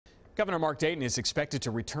Governor Mark Dayton is expected to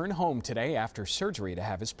return home today after surgery to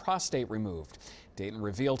have his prostate removed. Dayton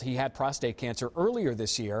revealed he had prostate cancer earlier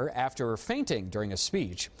this year after fainting during a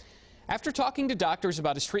speech. After talking to doctors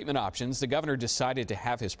about his treatment options, the governor decided to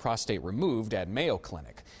have his prostate removed at Mayo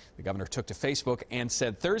Clinic. The governor took to Facebook and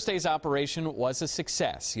said Thursday's operation was a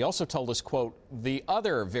success. He also told us, quote, "The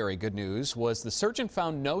other very good news was the surgeon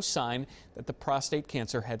found no sign that the prostate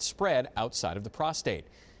cancer had spread outside of the prostate."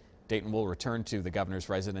 Dayton will return to the governor's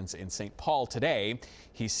residence in St. Paul today.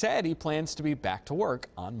 He said he plans to be back to work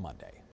on Monday.